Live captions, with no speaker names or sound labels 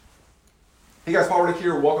Hey guys, Paul Riddick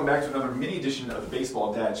here. Welcome back to another mini edition of the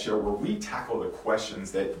Baseball Dad Show where we tackle the questions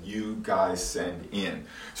that you guys send in.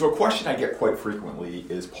 So a question I get quite frequently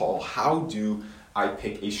is, Paul, how do I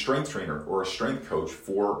pick a strength trainer or a strength coach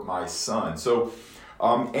for my son? So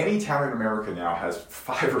any town in America now has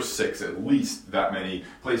 5 or 6, at least that many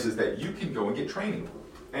places that you can go and get training.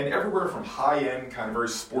 And everywhere from high-end, kind of very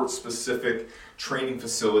sports-specific training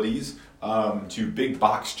facilities to big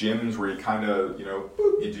box gyms where you kind of,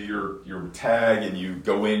 you do your tag and you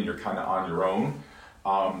go in, you're kind of on your own.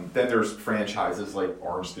 Then there's franchises like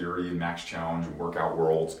Orange Theory and Max Challenge and Workout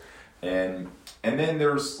Worlds. And then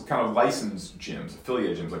there's kind of licensed gyms,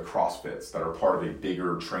 affiliate gyms like CrossFits that are part of a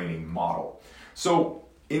bigger training model. So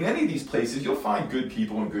in any of these places, you'll find good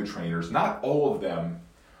people and good trainers. Not all of them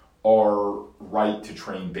are right to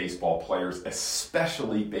train baseball players,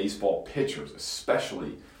 especially baseball pitchers,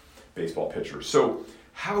 So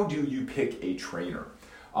how do you pick a trainer?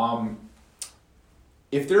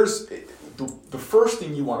 If there's the first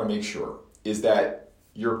thing you want to make sure is that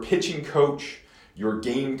your pitching coach, your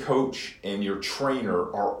game coach, and your trainer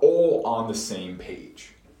are all on the same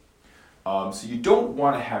page. So you don't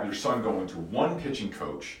want to have your son going to one pitching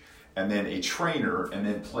coach and then a trainer and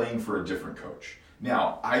then playing for a different coach.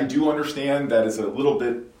 Now, I do understand that is a little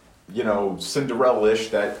bit, Cinderella-ish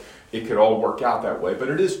that it could all work out that way, but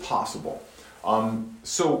it is possible.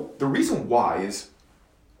 So the reason why is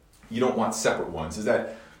you don't want separate ones is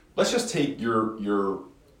that let's just take your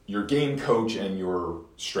game coach and your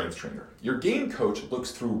strength trainer. Your game coach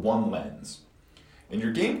looks through one lens, and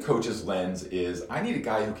your game coach's lens is, I need a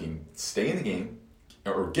guy who can stay in the game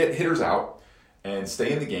or get hitters out and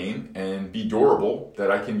stay in the game and be durable, that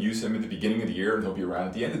I can use him at the beginning of the year and he'll be around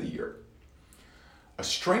at the end of the year. A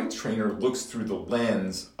strength trainer looks through the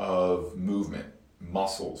lens of movement,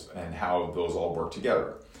 muscles, and how those all work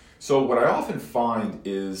together. So what I often find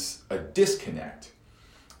is a disconnect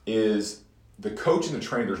is the coach and the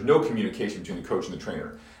trainer, there's no communication between the coach and the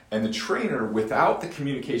trainer. And the trainer, without the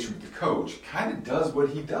communication with the coach, kind of does what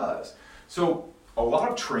he does. So a lot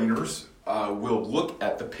of trainers will look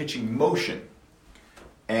at the pitching motion,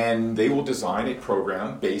 and they will design a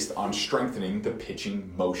program based on strengthening the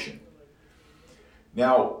pitching motion.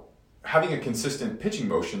 Now, having a consistent pitching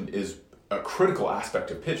motion is a critical aspect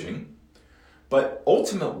of pitching, but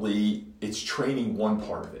ultimately it's training one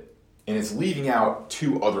part of it, and it's leaving out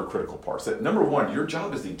 2 other critical parts. That number 1, your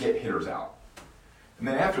job is to get hitters out. And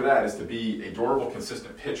then after that is to be a durable,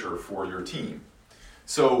 consistent pitcher for your team.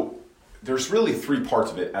 So there's really 3 parts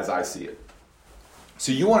of it as I see it.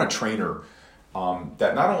 So you want a trainer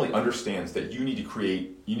that not only understands that you need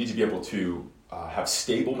to be able to have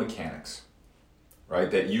stable mechanics, right?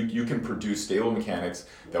 That you can produce stable mechanics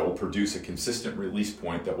that will produce a consistent release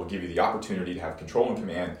point that will give you the opportunity to have control and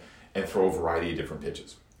command and throw a variety of different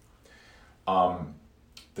pitches.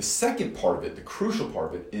 The second part of it, the crucial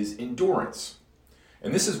part of it, is endurance.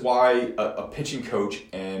 And this is why a pitching coach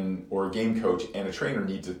or a game coach and a trainer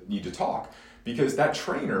need to talk, because that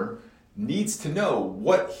trainer needs to know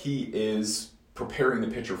what he is preparing the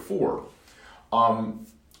pitcher for.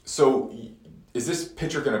 So is this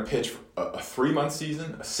pitcher going to pitch a 3-month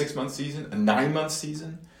season, a 6-month season, a 9-month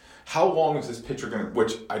season? How long is this pitcher going to,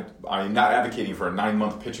 which I'm not advocating for a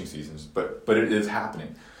 9-month pitching seasons, but it is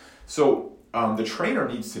happening. So the trainer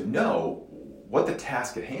needs to know what the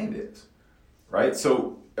task at hand is, right?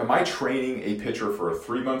 So am I training a pitcher for a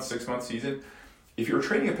 3-month, 6-month season? If you're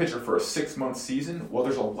training a pitcher for a 6-month season, well,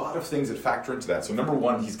 there's a lot of things that factor into that. So number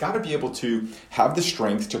 1, he's got to be able to have the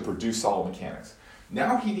strength to produce solid mechanics.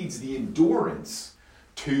 Now he needs the endurance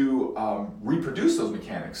to reproduce those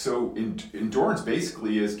mechanics. So endurance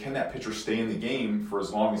basically is, can that pitcher stay in the game for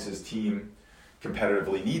as long as his team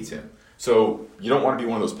competitively needs him? So you don't want to be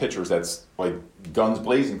one of those pitchers that's like guns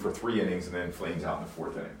blazing for 3 innings and then flames out in the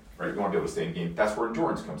 4th inning, right? You want to be able to stay in the game. That's where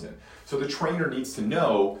endurance comes in. So the trainer needs to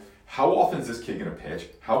know, how often is this kid going to pitch?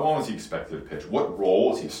 How long is he expected to pitch? What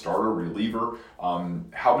role? Is he a starter, reliever?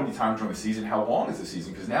 How many times during the season? How long is the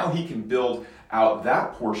season? Because now he can build out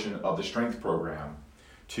that portion of the strength program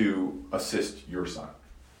to assist your son.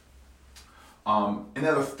 And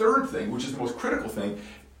then the third thing, which is the most critical thing,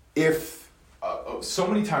 if so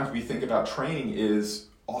many times we think about training is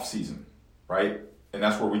off-season, right? And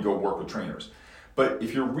that's where we go work with trainers. But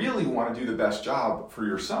if you really want to do the best job for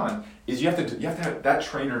your son, is you have to have that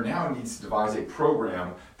trainer now needs to devise a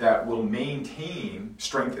program that will maintain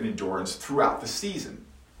strength and endurance throughout the season.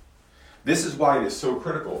 This is why it is so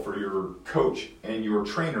critical for your coach and your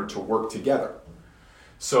trainer to work together.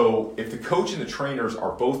 So if the coach and the trainers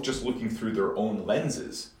are both just looking through their own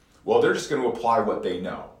lenses, well, they're just going to apply what they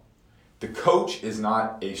know. The coach is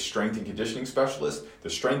not a strength and conditioning specialist. The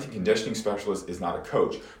strength and conditioning specialist is not a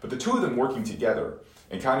coach. But the two of them working together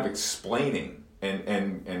and kind of explaining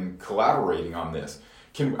and collaborating on this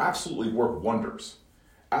can absolutely work wonders.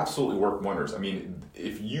 Absolutely work wonders. I mean,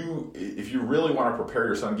 if you really want to prepare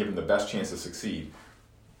your son, give him the best chance to succeed,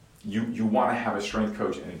 you want to have a strength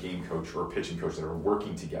coach and a game coach or a pitching coach that are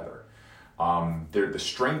working together. The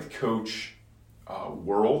strength coach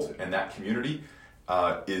world and that community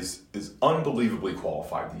is unbelievably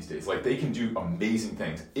qualified these days. Like, they can do amazing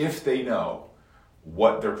things if they know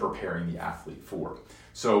what they're preparing the athlete for.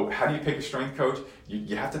 So how do you pick a strength coach?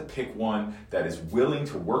 You have to pick one that is willing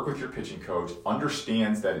to work with your pitching coach,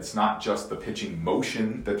 understands that it's not just the pitching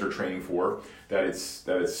motion that they're training for, that it's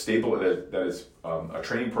stable, that is a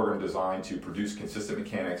training program designed to produce consistent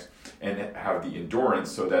mechanics and have the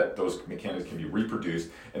endurance so that those mechanics can be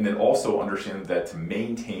reproduced, and then also understand that to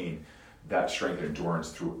maintain that strength and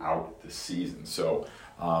endurance throughout the season. So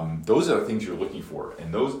those are the things you're looking for,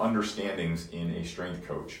 and those understandings in a strength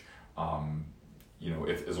coach.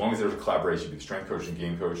 If as long as there's a collaboration between strength coach and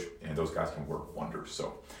game coach, and those guys can work wonders.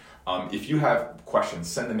 So if you have questions,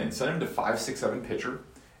 send them in. Send them to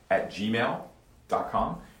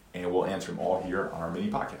 567pitcher@gmail.com, and we'll answer them all here on our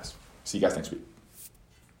mini podcast. See you guys next week.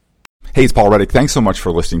 Hey, it's Paul Reddick. Thanks so much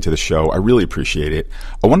for listening to the show. I really appreciate it.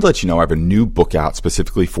 I wanted to let you know I have a new book out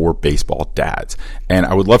specifically for baseball dads, and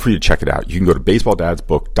I would love for you to check it out. You can go to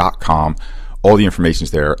baseballdadsbook.com. All the information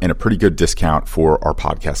is there, and a pretty good discount for our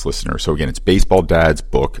podcast listeners. So again, it's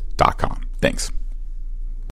baseballdadsbook.com. Thanks.